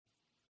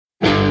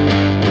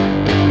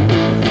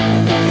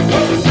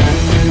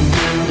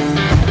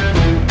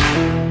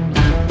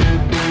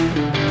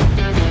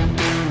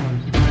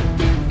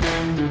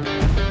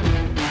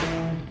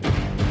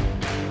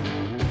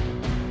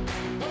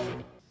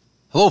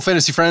Hello,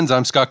 fantasy friends.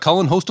 I'm Scott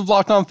Cullen, host of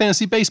Locked On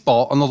Fantasy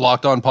Baseball on the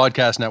Locked On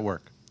Podcast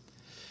Network.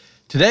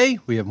 Today,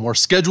 we have more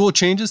schedule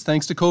changes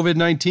thanks to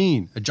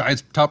COVID-19. A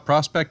Giants top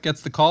prospect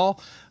gets the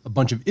call, a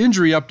bunch of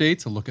injury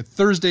updates, a look at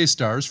Thursday's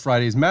stars,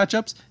 Friday's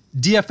matchups,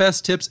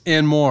 DFS tips,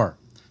 and more.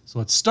 So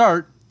let's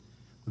start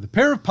with a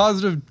pair of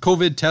positive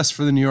COVID tests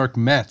for the New York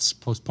Mets.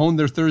 Postponed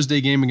their Thursday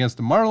game against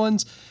the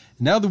Marlins,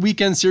 and now the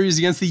weekend series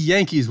against the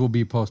Yankees will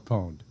be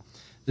postponed.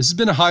 This has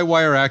been a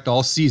high-wire act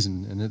all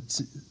season, and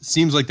it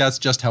seems like that's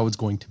just how it's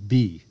going to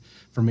be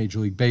for Major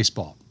League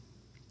Baseball.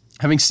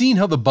 Having seen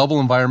how the bubble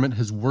environment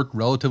has worked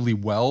relatively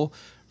well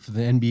for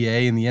the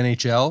NBA and the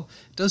NHL,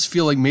 it does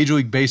feel like Major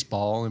League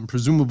Baseball, and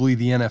presumably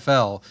the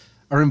NFL,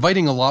 are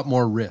inviting a lot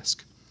more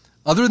risk.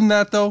 Other than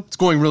that, though, it's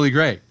going really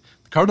great.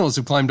 The Cardinals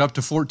have climbed up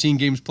to 14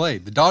 games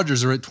played. The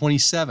Dodgers are at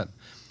 27.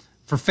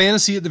 For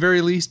fantasy, at the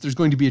very least, there's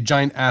going to be a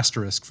giant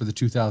asterisk for the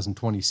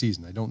 2020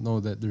 season. I don't know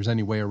that there's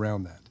any way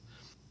around that.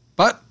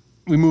 But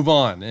we move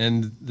on,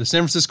 and the San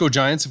Francisco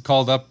Giants have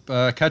called up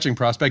catching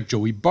prospect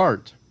Joey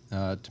Bart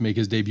to make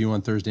his debut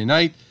on Thursday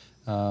night.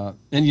 And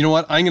you know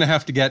what? I'm going to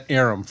have to get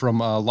Aram from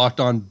Locked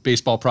On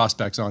Baseball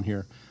Prospects on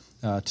here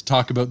to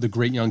talk about the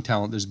great young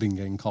talent that's been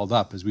getting called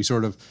up. As we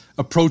sort of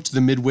approach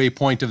the midway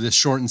point of this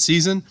shortened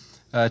season,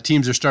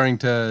 teams are starting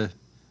to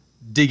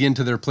dig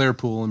into their player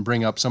pool and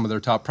bring up some of their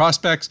top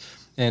prospects,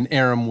 and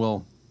Aram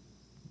will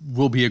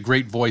be a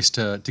great voice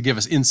to give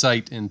us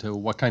insight into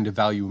what kind of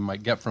value we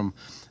might get from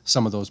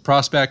some of those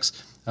prospects.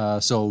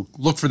 So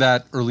look for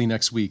that early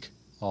next week.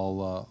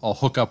 I'll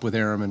hook up with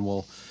Aram and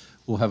we'll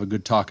have a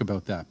good talk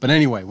about that. But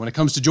anyway, when it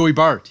comes to Joey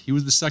Bart, he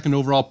was the second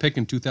overall pick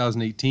in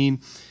 2018.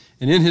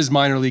 And in his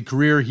minor league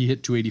career, he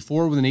hit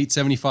 .284 with an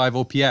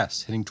 .875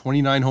 OPS, hitting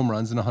 29 home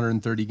runs in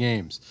 130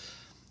 games.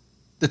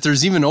 That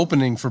there's even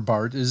opening for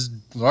Bart is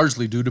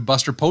largely due to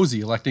Buster Posey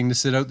electing to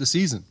sit out the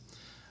season.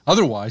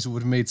 Otherwise, it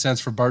would have made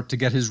sense for Bart to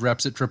get his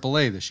reps at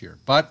AAA this year.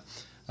 But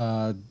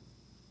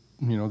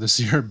this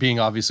year being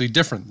obviously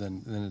different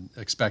than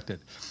expected.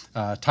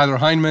 Tyler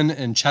Heineman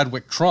and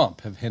Chadwick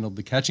Tromp have handled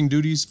the catching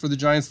duties for the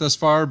Giants thus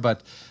far,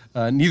 but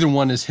neither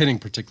one is hitting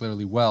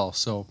particularly well.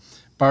 So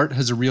Bart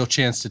has a real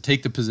chance to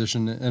take the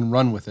position and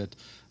run with it.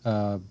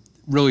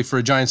 Really, for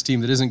a Giants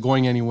team that isn't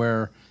going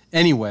anywhere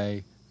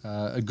anyway,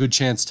 a good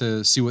chance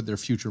to see what their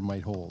future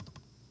might hold.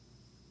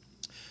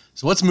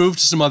 So let's move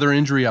to some other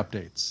injury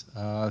updates.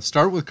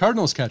 Start with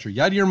Cardinals catcher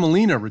Yadier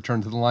Molina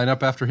returned to the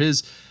lineup after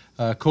his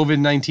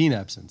COVID-19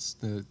 absence.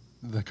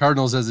 The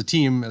Cardinals as a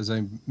team, as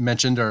I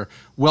mentioned, are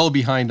well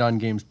behind on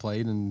games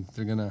played, and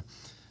they're going to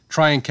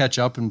try and catch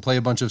up and play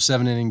a bunch of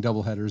 7-inning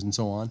doubleheaders and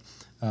so on.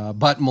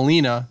 But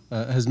Molina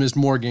has missed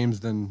more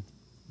games than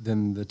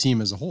the team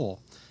as a whole.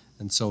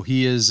 And so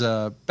he is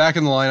back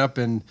in the lineup,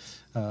 and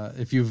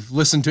if you've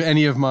listened to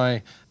any of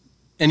my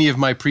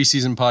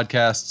preseason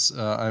podcasts,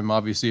 I'm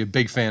obviously a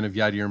big fan of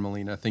Yadier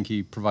Molina. I think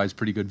he provides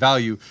pretty good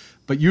value,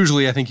 but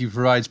usually I think he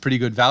provides pretty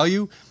good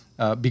value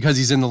because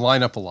he's in the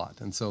lineup a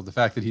lot. And so the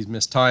fact that he's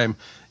missed time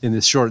in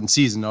this shortened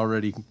season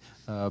already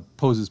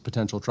poses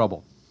potential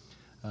trouble.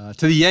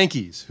 To the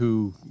Yankees,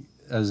 who,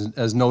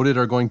 as noted,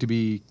 are going to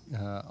be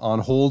on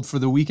hold for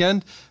the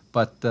weekend,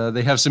 but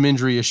they have some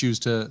injury issues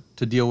to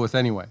deal with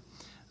anyway.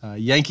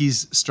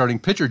 Yankees starting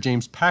pitcher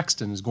James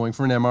Paxton is going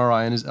for an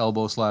MRI on his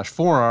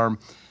elbow/forearm.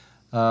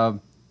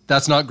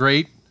 That's not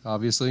great,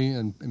 obviously,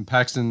 and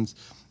Paxton's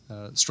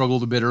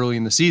struggled a bit early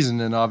in the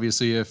season, and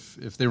obviously if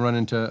they run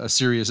into a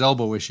serious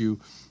elbow issue,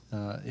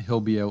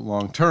 he'll be out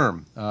long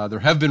term. There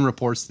have been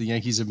reports the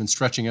Yankees have been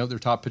stretching out their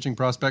top pitching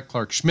prospect,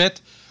 Clark Schmidt,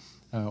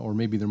 or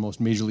maybe their most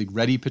major league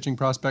ready pitching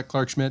prospect,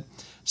 Clark Schmidt,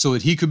 so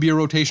that he could be a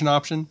rotation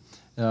option,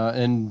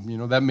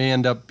 and that may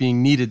end up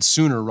being needed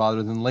sooner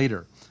rather than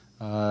later.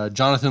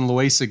 Jonathan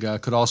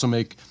Loaisiga could also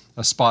make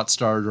a spot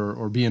start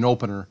or be an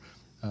opener.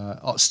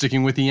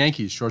 Sticking with the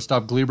Yankees,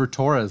 shortstop Gleyber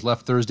Torres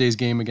left Thursday's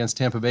game against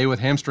Tampa Bay with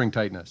hamstring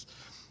tightness.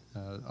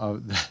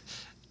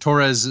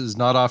 Torres is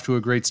not off to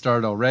a great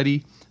start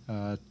already.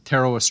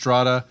 Taro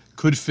Estrada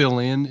could fill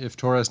in if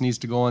Torres needs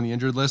to go on the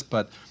injured list,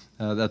 but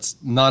that's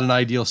not an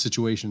ideal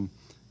situation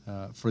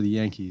for the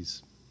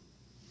Yankees.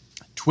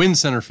 Twin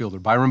center fielder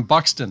Byron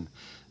Buxton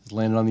has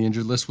landed on the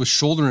injured list with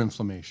shoulder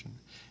inflammation.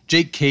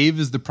 Jake Cave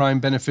is the prime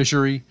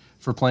beneficiary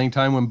for playing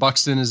time when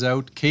Buxton is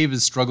out. Cave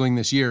is struggling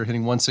this year,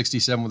 hitting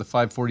 .167 with a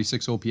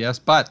 .546 OPS,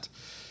 but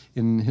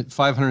in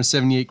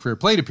 578 career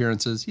plate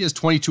appearances, he has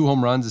 22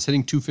 home runs, is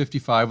hitting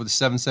 .255 with a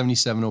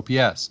 .777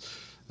 OPS.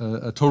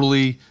 A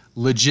totally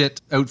legit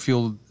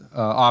outfield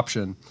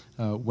option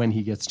when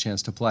he gets a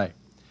chance to play.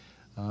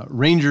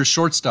 Rangers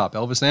shortstop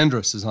Elvis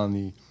Andrus is on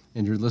the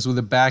injured list with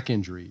a back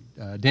injury.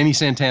 Danny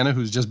Santana,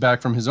 who's just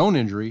back from his own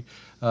injury,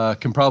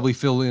 can probably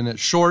fill in at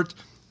short.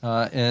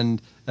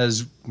 And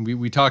as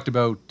we talked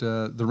about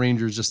the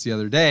Rangers just the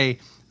other day,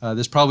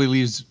 this probably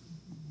leaves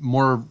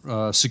more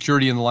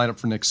security in the lineup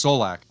for Nick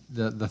Solak.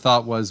 The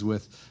thought was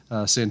with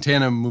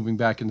Santana moving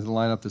back into the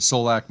lineup that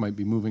Solak might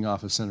be moving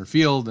off of center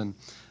field, and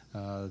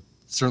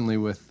certainly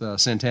with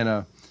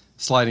Santana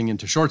sliding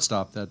into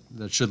shortstop, that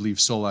should leave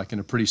Solak in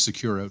a pretty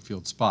secure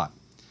outfield spot.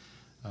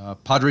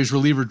 Padres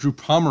reliever Drew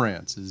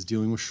Pomeranz is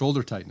dealing with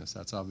shoulder tightness.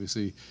 That's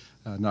obviously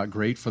not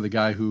great for the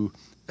guy who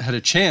had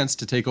a chance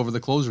to take over the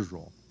closer's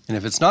role. And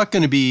if it's not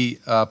going to be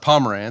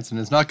Pomeranz and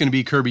it's not going to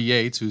be Kirby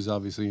Yates, who's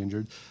obviously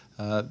injured,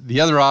 the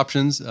other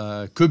options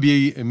could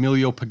be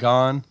Emilio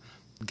Pagan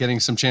getting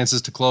some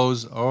chances to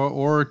close,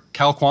 or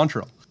Cal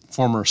Quantrill,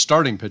 former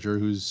starting pitcher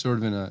who's sort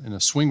of in a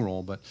swing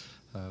role, but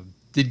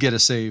did get a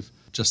save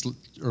just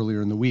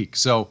earlier in the week.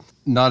 So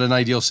not an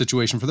ideal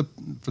situation for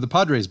the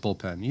Padres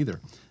bullpen either.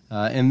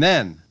 And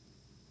then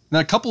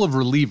a couple of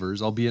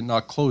relievers, albeit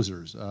not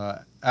closers.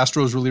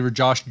 Astros reliever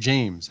Josh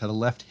James had a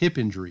left hip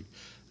injury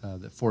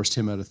that forced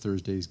him out of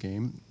Thursday's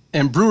game.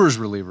 And Brewers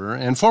reliever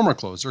and former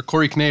closer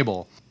Corey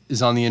Knebel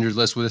is on the injured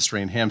list with a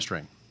strained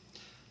hamstring.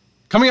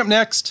 Coming up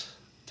next,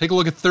 take a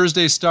look at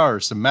Thursday's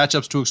stars, some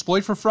matchups to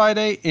exploit for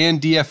Friday,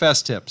 and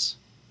DFS tips.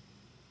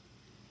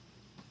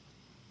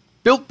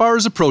 Built Bar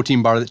is a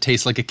protein bar that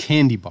tastes like a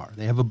candy bar.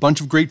 They have a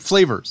bunch of great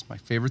flavors. My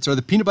favorites are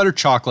the peanut butter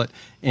chocolate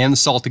and the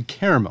salted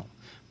caramel.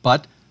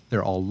 But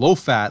they're all low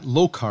fat,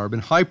 low carb,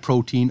 and high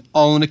protein,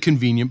 all in a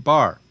convenient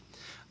bar.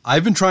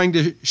 I've been trying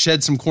to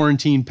shed some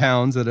quarantine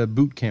pounds at a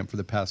boot camp for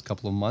the past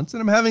couple of months,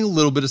 and I'm having a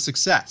little bit of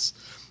success.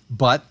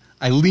 But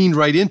I leaned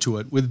right into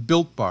it with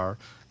Built Bar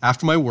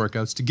after my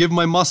workouts to give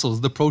my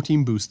muscles the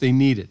protein boost they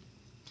needed.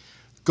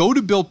 Go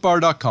to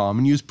BuiltBar.com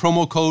and use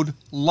promo code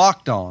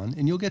LOCKEDON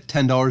and you'll get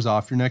 $10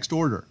 off your next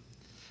order.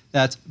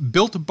 That's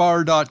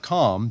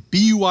BuiltBar.com,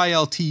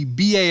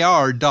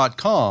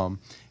 BuiltBar.com,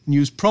 and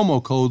use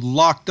promo code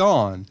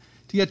LOCKEDON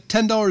to get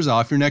 $10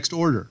 off your next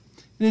order.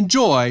 And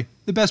enjoy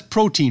the best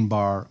protein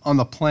bar on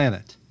the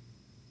planet.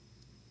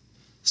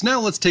 So now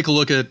let's take a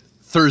look at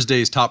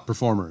Thursday's top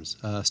performers.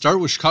 Start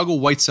with Chicago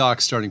White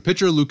Sox starting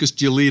pitcher Lucas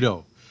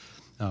Giolito.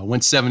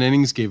 Went 7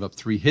 innings, gave up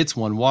 3 hits,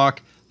 1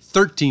 walk,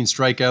 13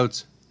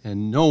 strikeouts,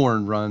 and no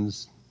earned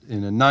runs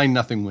in a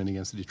 9-0 win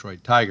against the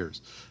Detroit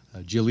Tigers.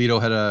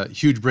 Giolito had a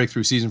huge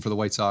breakthrough season for the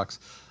White Sox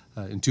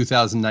in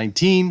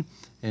 2019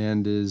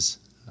 and is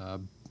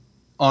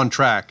on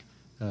track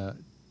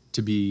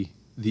to be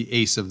the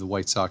ace of the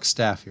White Sox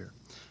staff here.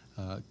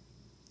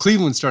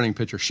 Cleveland starting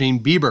pitcher Shane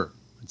Bieber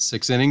went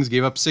 6 innings,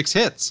 gave up 6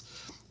 hits,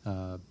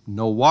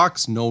 no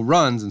walks, no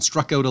runs, and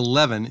struck out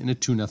 11 in a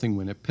 2-0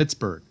 win at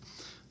Pittsburgh.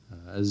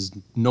 As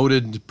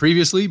noted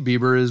previously,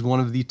 Bieber is one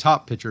of the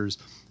top pitchers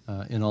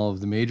in all of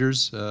the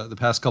majors the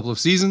past couple of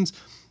seasons,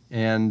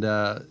 and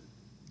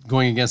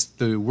going against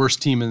the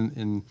worst team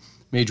in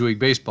Major League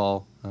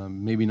Baseball,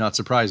 maybe not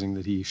surprising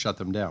that he shut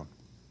them down.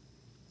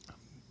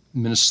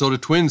 Minnesota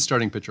Twins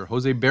starting pitcher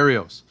Jose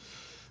Berrios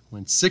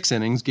went 6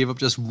 innings, gave up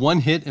just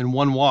 1 hit and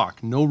 1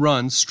 walk, no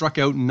runs, struck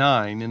out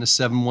 9 in a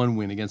 7-1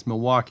 win against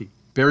Milwaukee.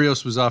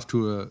 Berrios was off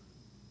to a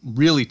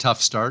really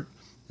tough start,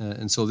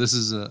 and so this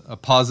is a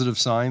positive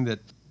sign that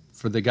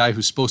for the guy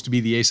who's supposed to be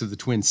the ace of the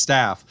Twins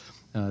staff,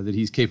 that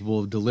he's capable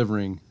of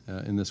delivering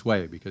in this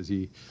way, because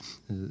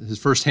his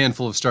first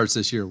handful of starts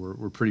this year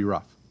were pretty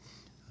rough.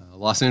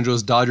 Los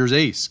Angeles Dodgers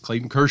ace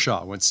Clayton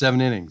Kershaw went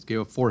 7 innings,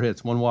 gave up 4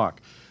 hits, 1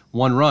 walk,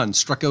 1 run,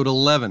 struck out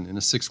 11 in a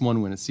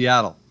 6-1 win at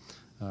Seattle.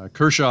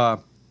 Kershaw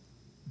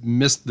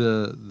missed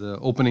the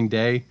opening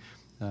day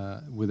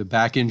with a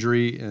back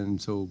injury,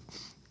 and so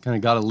kind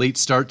of got a late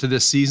start to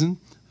this season,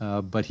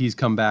 but he's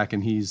come back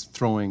and he's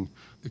throwing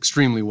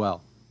extremely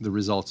well. The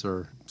results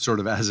are sort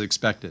of as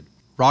expected.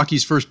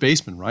 Rockies first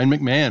baseman Ryan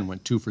McMahon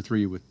went 2 for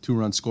 3 with 2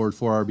 runs scored,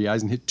 4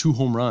 RBIs, and hit 2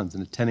 home runs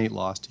in a 10-8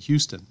 loss to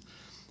Houston.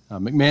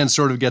 McMahon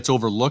sort of gets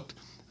overlooked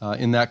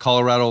in that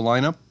Colorado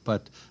lineup,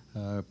 but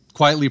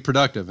quietly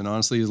productive. And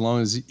honestly, as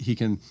long as he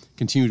can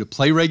continue to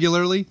play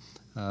regularly,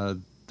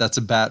 that's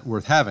a bat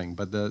worth having.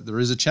 But there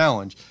is a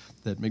challenge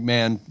that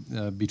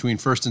McMahon, between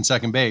first and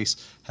second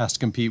base, has to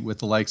compete with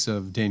the likes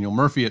of Daniel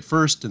Murphy at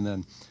first, and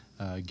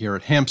then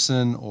Garrett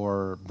Hampson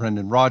or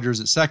Brendan Rodgers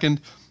at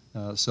second.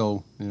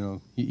 So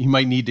he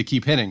might need to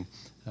keep hitting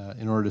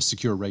in order to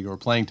secure regular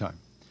playing time.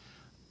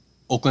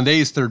 Oakland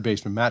A's third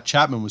baseman Matt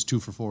Chapman was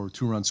 2 for 4 with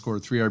 2 runs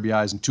scored, 3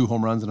 RBIs, and 2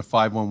 home runs in a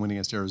 5-1 win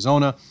against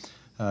Arizona.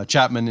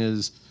 Chapman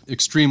is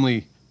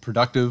extremely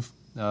productive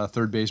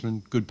third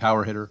baseman, good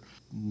power hitter.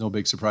 No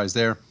big surprise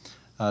there.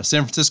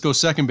 San Francisco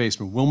second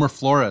baseman Wilmer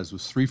Flores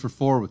was 3 for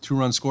 4 with 2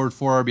 runs scored,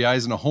 4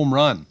 RBIs, and a home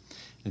run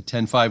in a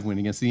 10-5 win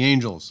against the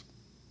Angels.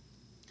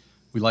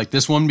 We like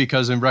this one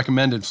because I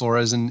recommended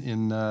Flores in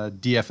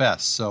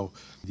DFS. So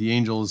the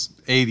Angels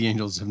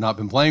have not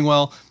been playing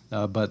well,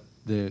 but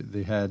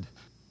they had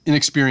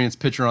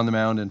inexperienced pitcher on the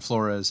mound, and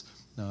Flores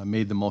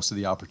made the most of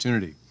the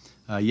opportunity.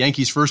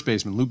 Yankees first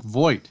baseman Luke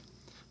Voit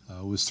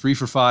was 3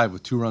 for 5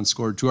 with 2 runs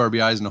scored, 2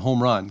 RBIs, and a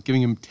home run,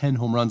 giving him 10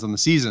 home runs on the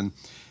season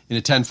in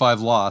a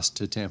 10-5 loss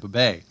to Tampa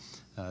Bay.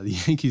 The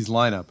Yankees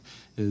lineup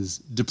is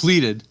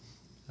depleted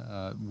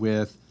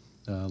with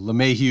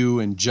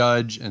LeMahieu and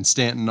Judge and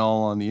Stanton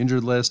all on the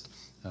injured list.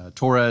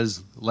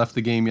 Torres left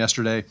the game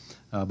yesterday,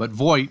 but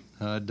Voit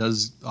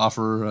does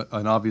offer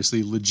an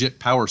obviously legit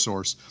power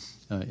source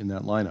in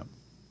that lineup.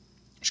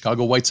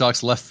 Chicago White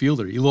Sox left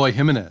fielder Eloy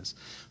Jimenez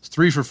was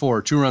 3 for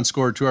 4, 2 runs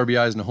scored, 2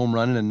 RBIs, and a home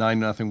run in a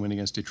 9-0 win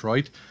against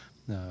Detroit.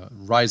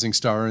 rising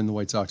star in the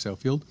White Sox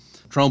outfield.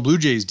 Toronto Blue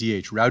Jays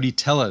DH Rowdy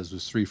Tellez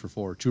was 3 for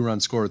 4, 2-run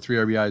score, 3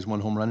 RBIs, 1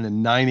 home run,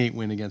 and a 9-8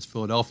 win against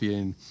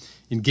Philadelphia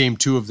in Game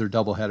 2 of their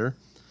doubleheader.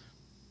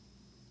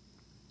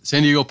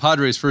 San Diego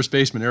Padres first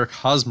baseman Eric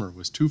Hosmer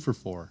was 2 for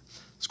 4,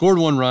 scored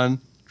 1 run,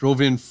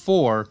 drove in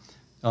 4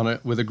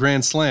 with a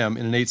grand slam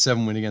in an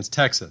 8-7 win against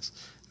Texas.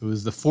 It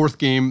was the 4th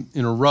game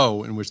in a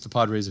row in which the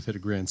Padres have hit a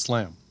grand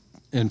slam.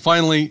 And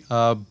finally,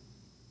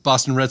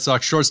 Boston Red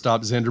Sox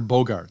shortstop Xander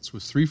Bogaerts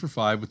was 3 for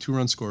 5 with 2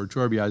 runs scored, 2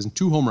 RBIs, and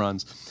 2 home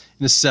runs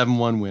in a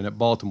 7-1 win at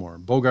Baltimore.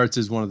 Bogaerts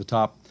is one of the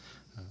top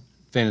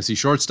fantasy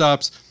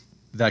shortstops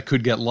that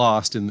could get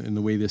lost in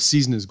the way this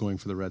season is going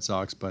for the Red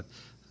Sox, but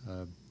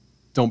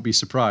don't be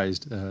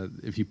surprised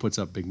if he puts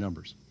up big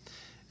numbers.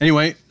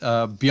 Anyway,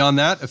 beyond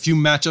that, a few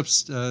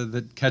matchups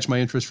that catch my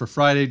interest for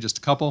Friday, just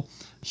a couple.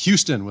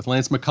 Houston with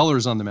Lance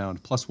McCullers on the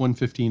mound, plus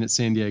 115 at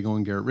San Diego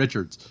and Garrett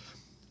Richards.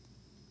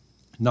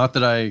 Not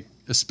that I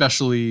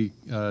especially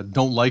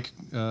don't like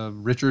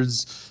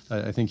Richards.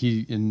 I think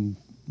he, in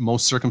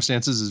most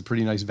circumstances, is a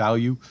pretty nice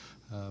value.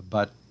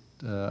 But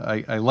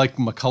I like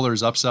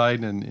McCullers' upside,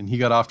 and he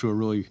got off to a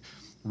really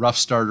rough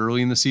start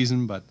early in the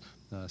season, but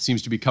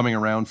seems to be coming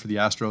around for the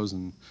Astros,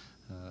 and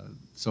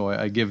so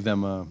I give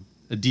them a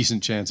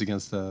decent chance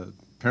against the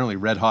apparently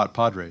red-hot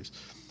Padres.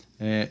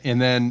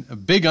 And then a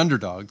big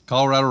underdog,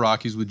 Colorado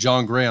Rockies with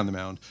John Gray on the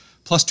mound,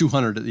 plus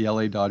 200 at the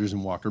LA Dodgers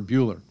and Walker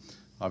Buehler.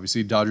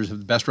 Obviously, Dodgers have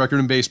the best record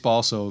in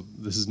baseball, so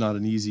this is not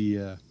an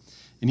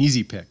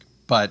easy pick.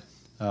 But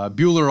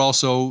Buehler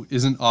also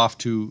isn't off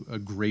to a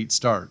great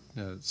start.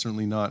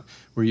 Certainly not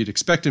where you'd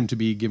expect him to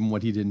be, given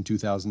what he did in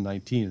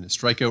 2019. And his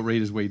strikeout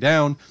rate is way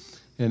down,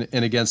 and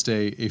against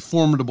a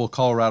formidable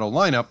Colorado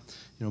lineup,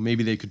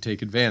 maybe they could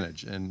take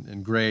advantage.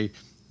 And Gray,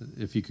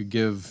 if he could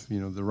give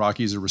the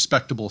Rockies a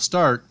respectable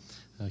start,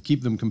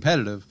 keep them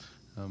competitive,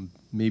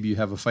 maybe you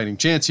have a fighting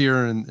chance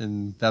here,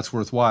 and that's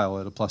worthwhile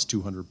at a plus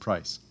 200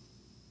 price.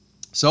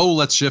 So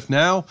let's shift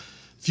now.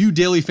 A few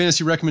daily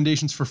fantasy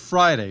recommendations for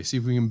Friday. See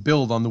if we can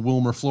build on the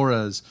Wilmer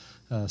Flores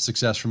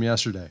success from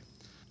yesterday.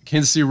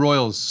 Kansas City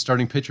Royals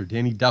starting pitcher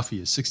Danny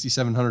Duffy is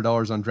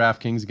 $6,700 on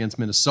DraftKings against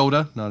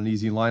Minnesota. Not an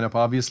easy lineup,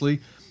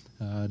 obviously.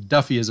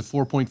 Duffy has a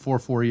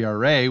 4.44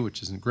 ERA,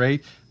 which isn't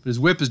great, but his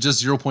whip is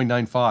just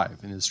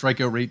 0.95, and his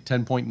strikeout rate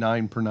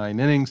 10.9 per 9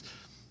 innings.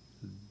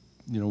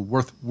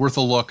 Worth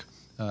a look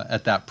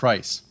at that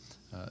price.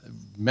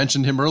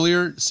 Mentioned him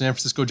earlier. San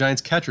Francisco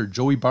Giants catcher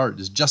Joey Bart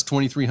is just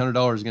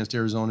 $2,300 against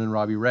Arizona and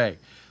Robbie Ray.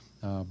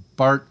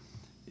 Bart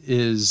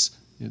is,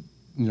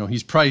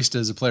 he's priced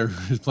as a player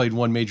who's played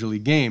one major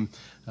league game,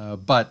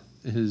 but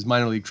his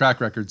minor league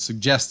track record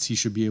suggests he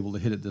should be able to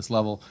hit at this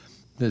level.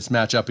 This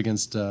matchup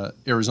against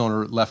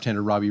Arizona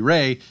left-hander Robbie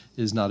Ray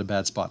is not a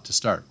bad spot to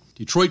start.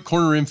 Detroit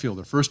corner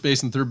infielder, first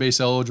base and third base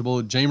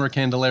eligible Jeimer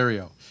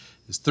Candelario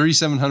is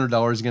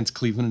 $3,700 against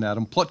Cleveland and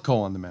Adam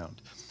Plutko on the mound.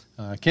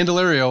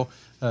 Candelario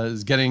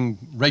is getting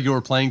regular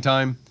playing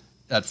time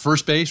at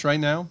first base right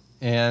now,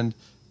 and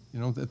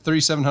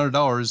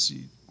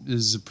 $3,700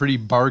 is a pretty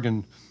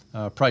bargain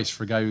price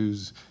for a guy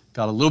who's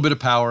got a little bit of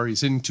power.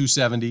 He's hitting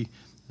 270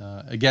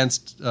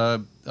 against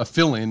a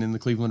fill-in the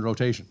Cleveland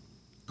rotation.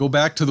 Go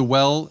back to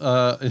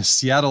the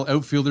Seattle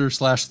outfielder /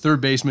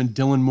 third baseman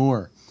Dylan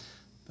Moore,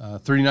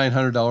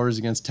 $3,900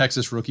 against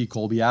Texas rookie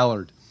Colby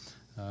Allard.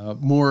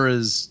 Moore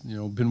has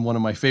been one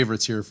of my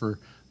favorites here for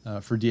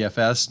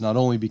DFS, not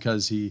only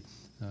because he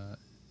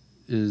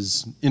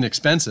is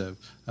inexpensive,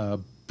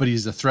 but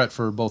he's a threat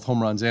for both home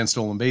runs and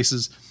stolen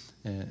bases,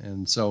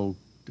 and so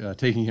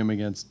taking him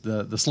against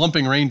the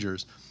slumping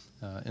Rangers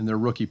and their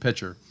rookie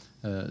pitcher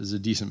is a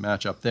decent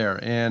matchup there.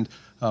 And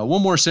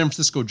one more San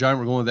Francisco Giant,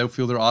 we're going with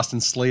outfielder Austin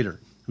Slater,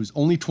 who's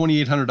only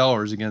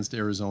 $2,800 against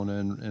Arizona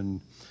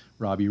and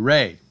Robbie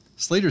Ray.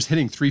 Slater's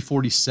hitting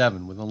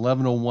 .347 with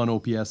 1101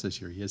 OPS this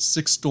year. He has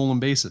 6 stolen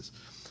bases.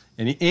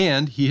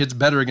 And he hits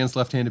better against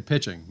left-handed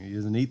pitching. He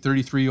has an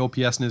 .833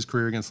 OPS in his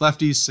career against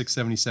lefties,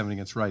 .677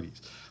 against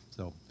righties.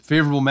 So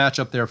favorable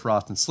matchup there for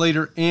Austin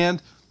Slater.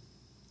 And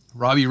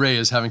Robbie Ray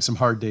is having some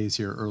hard days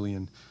here early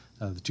in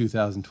the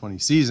 2020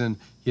 season.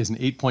 He has an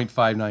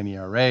 8.59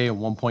 ERA, a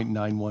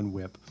 1.91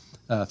 whip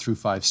through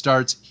 5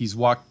 starts. He's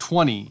walked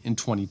 20 in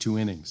 22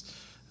 innings.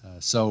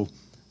 So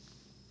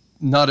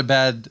not a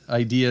bad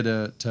idea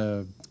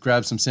to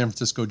grab some San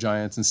Francisco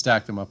Giants and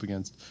stack them up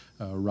against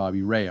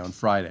Robbie Ray on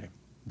Friday.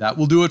 That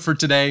will do it for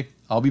today.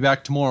 I'll be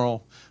back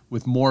tomorrow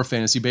with more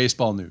fantasy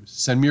baseball news.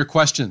 Send me your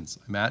questions.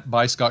 I'm at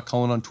by Scott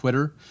Cullen on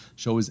Twitter.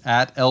 Show is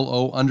at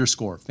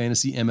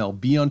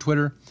LO_FantasyMLB on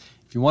Twitter.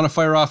 If you want to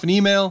fire off an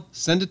email,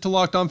 send it to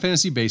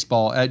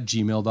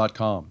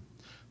lockedonfantasybaseball@gmail.com.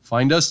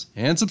 Find us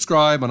and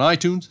subscribe on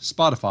iTunes,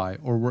 Spotify,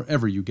 or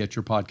wherever you get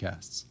your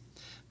podcasts.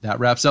 That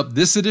wraps up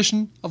this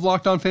edition of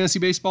Locked On Fantasy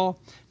Baseball.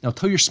 Now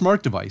tell your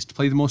smart device to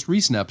play the most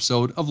recent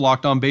episode of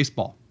Locked On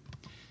Baseball.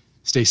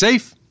 Stay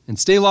safe and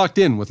stay locked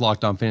in with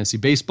Locked On Fantasy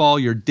Baseball,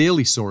 your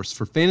daily source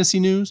for fantasy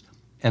news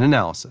and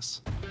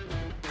analysis.